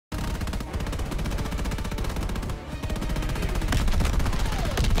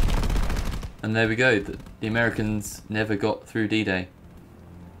And there we go. The Americans never got through D-Day.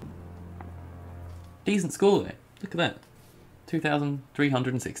 Decent score there. Look at that.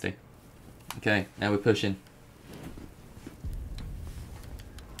 2,360. Okay, now we're pushing.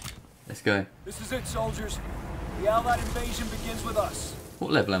 Let's go. This is it, soldiers. The Allied invasion begins with us.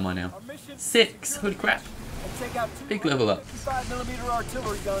 What level am I now? 6. Holy crap. And take out two Big level up. 55mm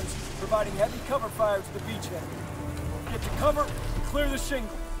artillery guns, providing heavy cover fire to the beachhead. Get to cover and clear the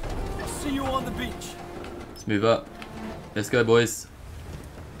shingle. I'll see you on the beach. Let's move up. Let's go, boys.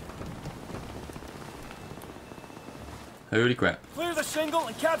 Holy crap. Clear the shingle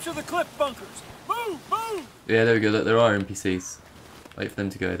and capture the cliff bunkers. Move, move! Yeah, there we go. Look, there are NPCs. Wait for them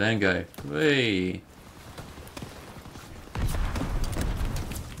to go. Then go. Whee!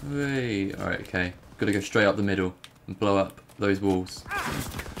 Whee! Alright, okay. Gotta go straight up the middle and blow up those walls.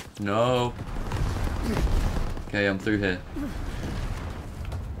 No! Okay, I'm through here.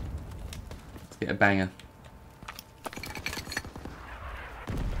 Let's get a banger.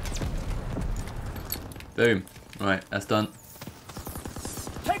 Boom. Right, that's done.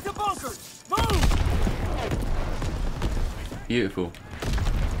 Take the bunkers! Move! Beautiful.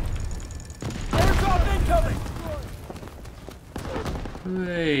 Airdrop incoming!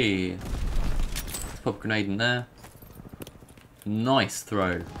 Hooray! Pop a grenade in there. Nice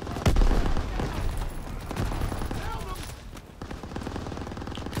throw.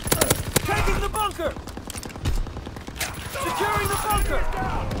 Taking the bunker! Securing the bunker!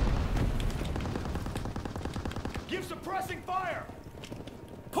 Give suppressing fire!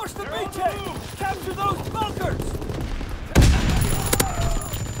 Push the beachhead! Capture those bunkers!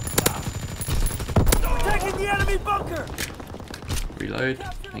 Taking the enemy bunker! Reload.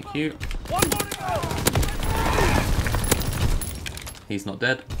 Thank you. One more to go! He's not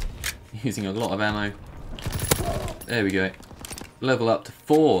dead. Using a lot of ammo. There we go. Level up to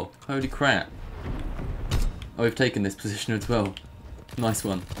 4. Holy crap. Oh, we've taken this position as well. Nice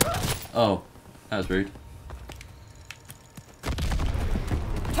one. Oh, that was rude.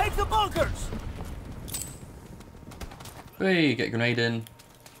 Take the bunkers! Hey, get a grenade in.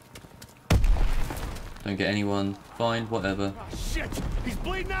 Don't get anyone. Fine, whatever. Oh, shit! He's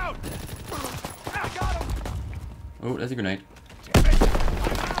bleeding out! I got him! Oh, there's a grenade.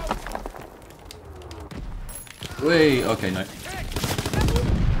 Wait, okay, no.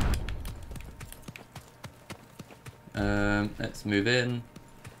 Let's move in.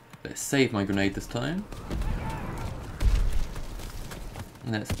 Let's save my grenade this time.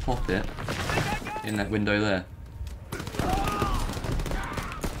 And let's pop it in that window there.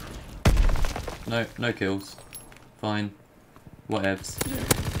 No, no kills. Fine. Whatevs.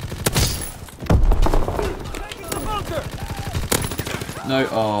 No,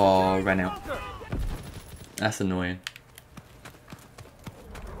 oh, ran out. That's annoying.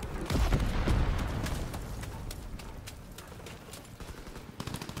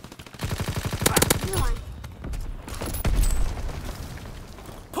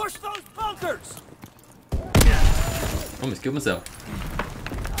 Push those bunkers! Almost killed myself.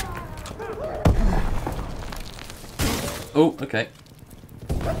 Oh, okay.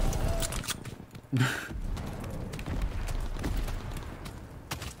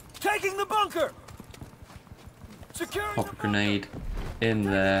 Taking the bunker! Securing Pop a grenade in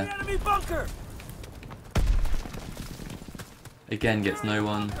there. the enemy bunker! Again, gets no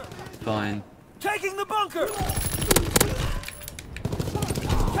one. Fine. Taking the bunker!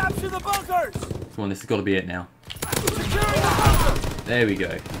 Capture the bunkers! Come on, this has got to be it now. Securing the bunker! There we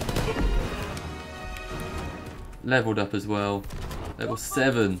go. Leveled up as well. Level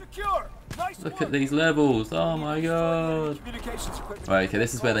 7. Secure! Nice Look work. at these levels. Oh my god. Communications equipment. Right, okay,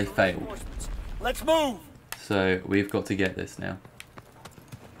 this is where they failed. Let's move! So we've got to get this now.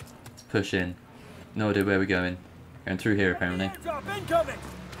 Let's push in. No idea where we're going. Going through here apparently. Airdrop incoming!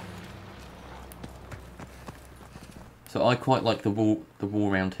 So I quite like the wall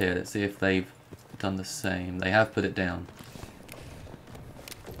around here. Let's see if they've done the same. They have put it down.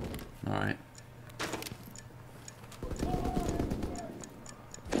 Alright.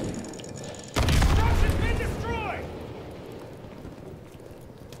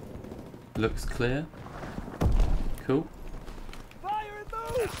 Looks clear. Cool. Fire and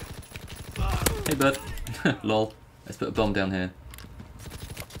move! Hey bud. Lol. Let's put a bomb down here.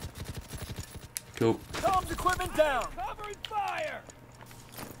 Cool. Comms equipment down! Covering fire!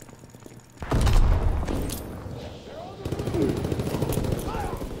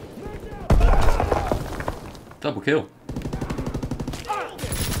 Double kill.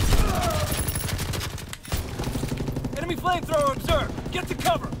 Enemy flamethrower observed! Get to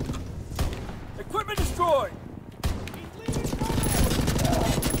cover! Equipment destroyed!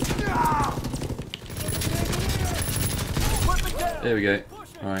 down. There we go. Push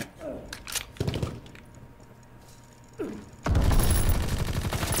it. Alright.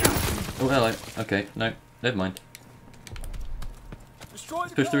 Oh, hello. Okay, no, never mind. Destroy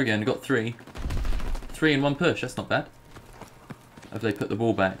the Push through guard. again, got 3. 3 in one push, that's not bad. Have they put the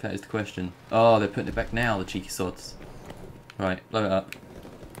ball back? That is the question. Oh, they're putting it back now, the cheeky sods. Right, blow it up.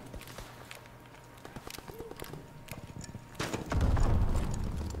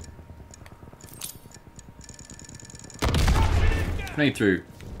 Grenade through.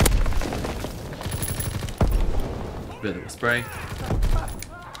 Bit of spray.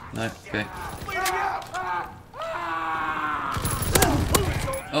 No, okay.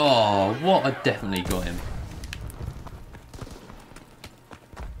 Oh, what? I definitely got him.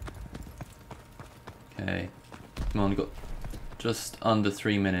 Okay. Come on, we've got just under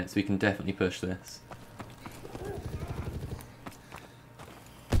 3 minutes. We can definitely push this.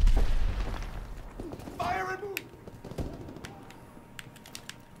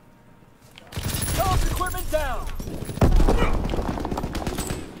 Tom's equipment down.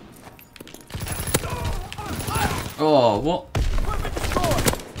 Oh, what? Equipment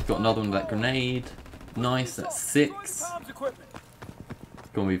destroyed. Got another one with that grenade. Nice, that's 6. Destroy Tom's equipment.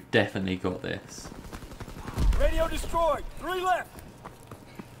 Come on, we've definitely got this. Radio destroyed. 3 left.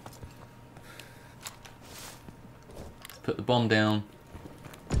 Put the bomb down.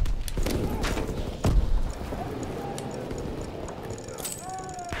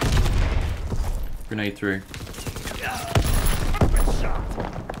 Grenade through.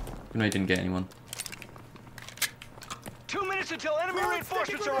 Grenade didn't get anyone. 2 minutes until enemy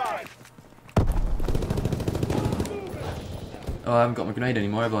reinforcements arrive. Oh, I haven't got my grenade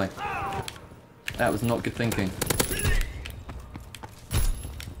anymore, have I? That was not good thinking.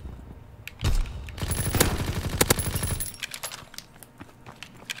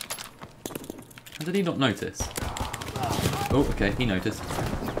 How did he not notice? Oh, okay, he noticed.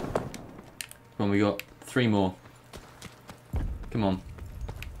 Come on, we got 3 more. Come on.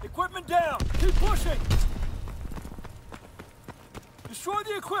 Equipment down. Keep pushing. Destroy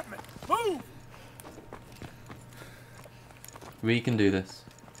the equipment. Move. We can do this.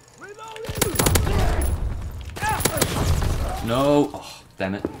 Reloading. No! Oh,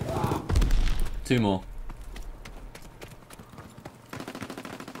 damn it. 2 more.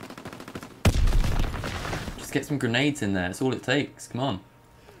 Just get some grenades in there. That's all it takes. Come on.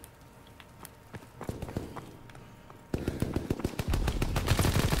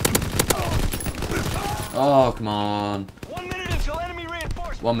 Oh, come on. 1 minute until enemy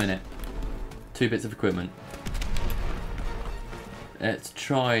reinforcements. 1 minute. 2 bits of equipment. Let's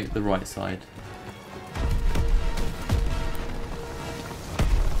try the right side.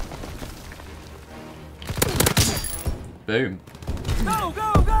 Boom. Go,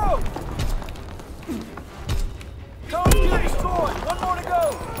 go, go. Tom's gear destroyed. 1 more to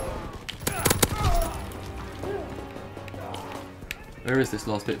go. Where is this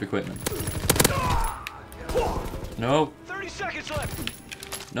last bit of equipment? No. 30 seconds left.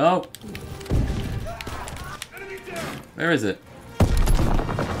 No. Where is it?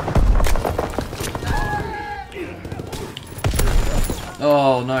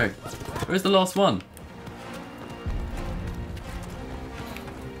 Oh no. Where's the last one?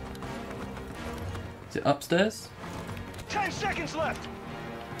 Is it upstairs? 10 seconds left.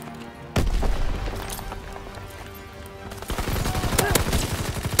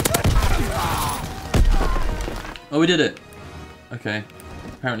 Oh, we did it. Okay.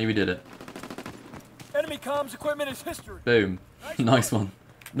 Apparently we did it. Enemy comms equipment is history. Boom. Nice one.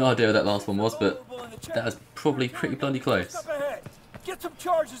 No idea what that last one was, but that was probably pretty bloody close. Up ahead. Get some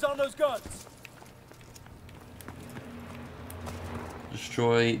charges on those guns.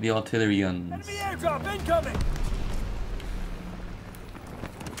 Destroy the artillery guns. Enemy airdrop incoming.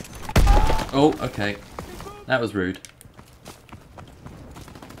 Oh, okay. That was rude.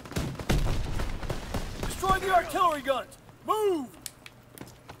 Destroy the artillery guns. Move.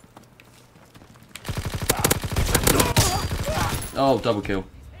 Oh, double kill.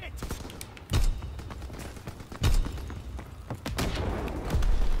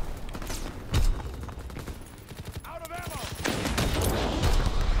 Out of ammo.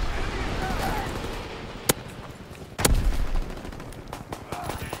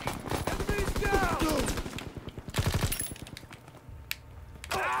 Enemies down.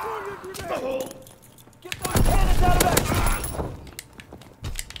 Get those cannons out of action.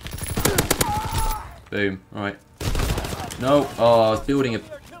 Boom. Alright. No. Oh, I was building a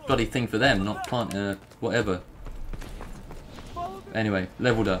bloody thing for them, not planting a whatever. Anyway,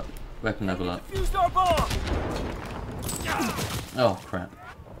 leveled up. Weapon level up. Defused our bomb. Oh, crap.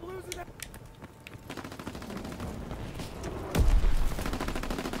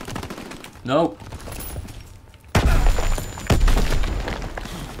 No. Get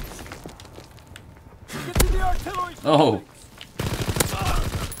to the artillery. Oh.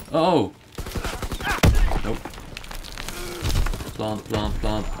 Oh. Nope. Plant, plant,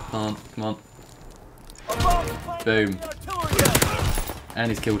 plant, plant. Come on. Boom.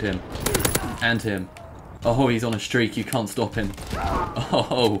 And he's killed him. And him. Oh, he's on a streak. You can't stop him.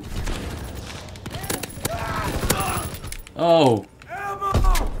 Oh. Oh.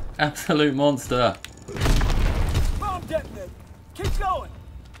 Absolute monster. Bomb detonated. Keep going.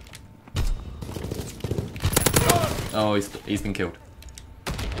 Oh, he's been killed.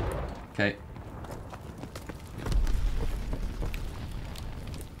 Okay.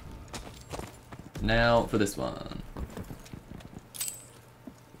 Now for this one.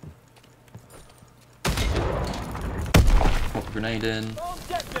 Pop a grenade in. Bomb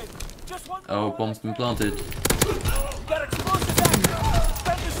detonated. Just one Oh, more. bomb's been planted. You got explosive action.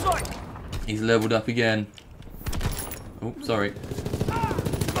 Defend the site. He's leveled up again. Oh, sorry.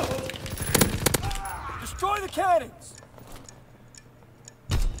 Destroy the cannons.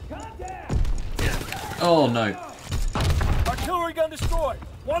 Oh no. Artillery gun destroyed.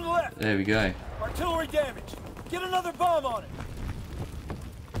 One left. There we go. Artillery damaged. Get another bomb on it.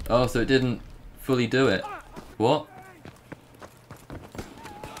 Oh, so it didn't fully do it. What?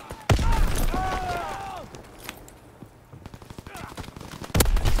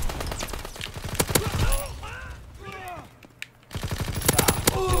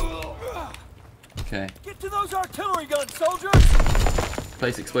 Okay. Get to those artillery guns, soldiers.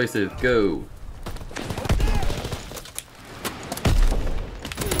 Place explosive. Go.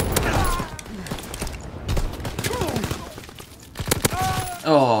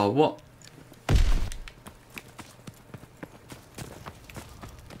 Oh, what?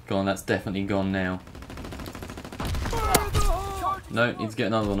 Gone, that's definitely gone now. No, needs to get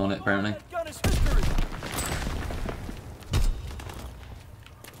another one on it apparently. That gun is history.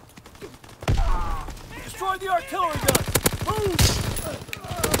 Destroy the artillery gun. Move.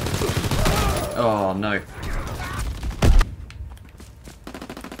 Oh no.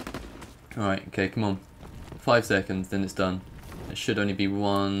 Alright, okay, come on. 5 seconds, then it's done. There should only be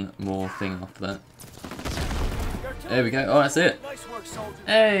one more thing after that. There we go. Oh, that's it. Nice work, soldiers.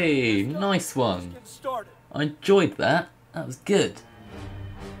 Hey, nice one. Get started. I enjoyed that. That was good.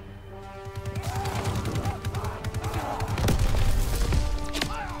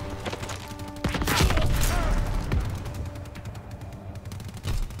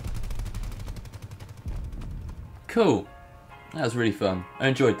 Cool. That was really fun. I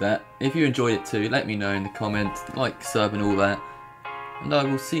enjoyed that. If you enjoyed it too, let me know in the comments, like, sub and all that. And I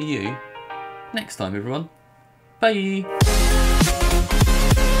will see you next time, everyone. Bye!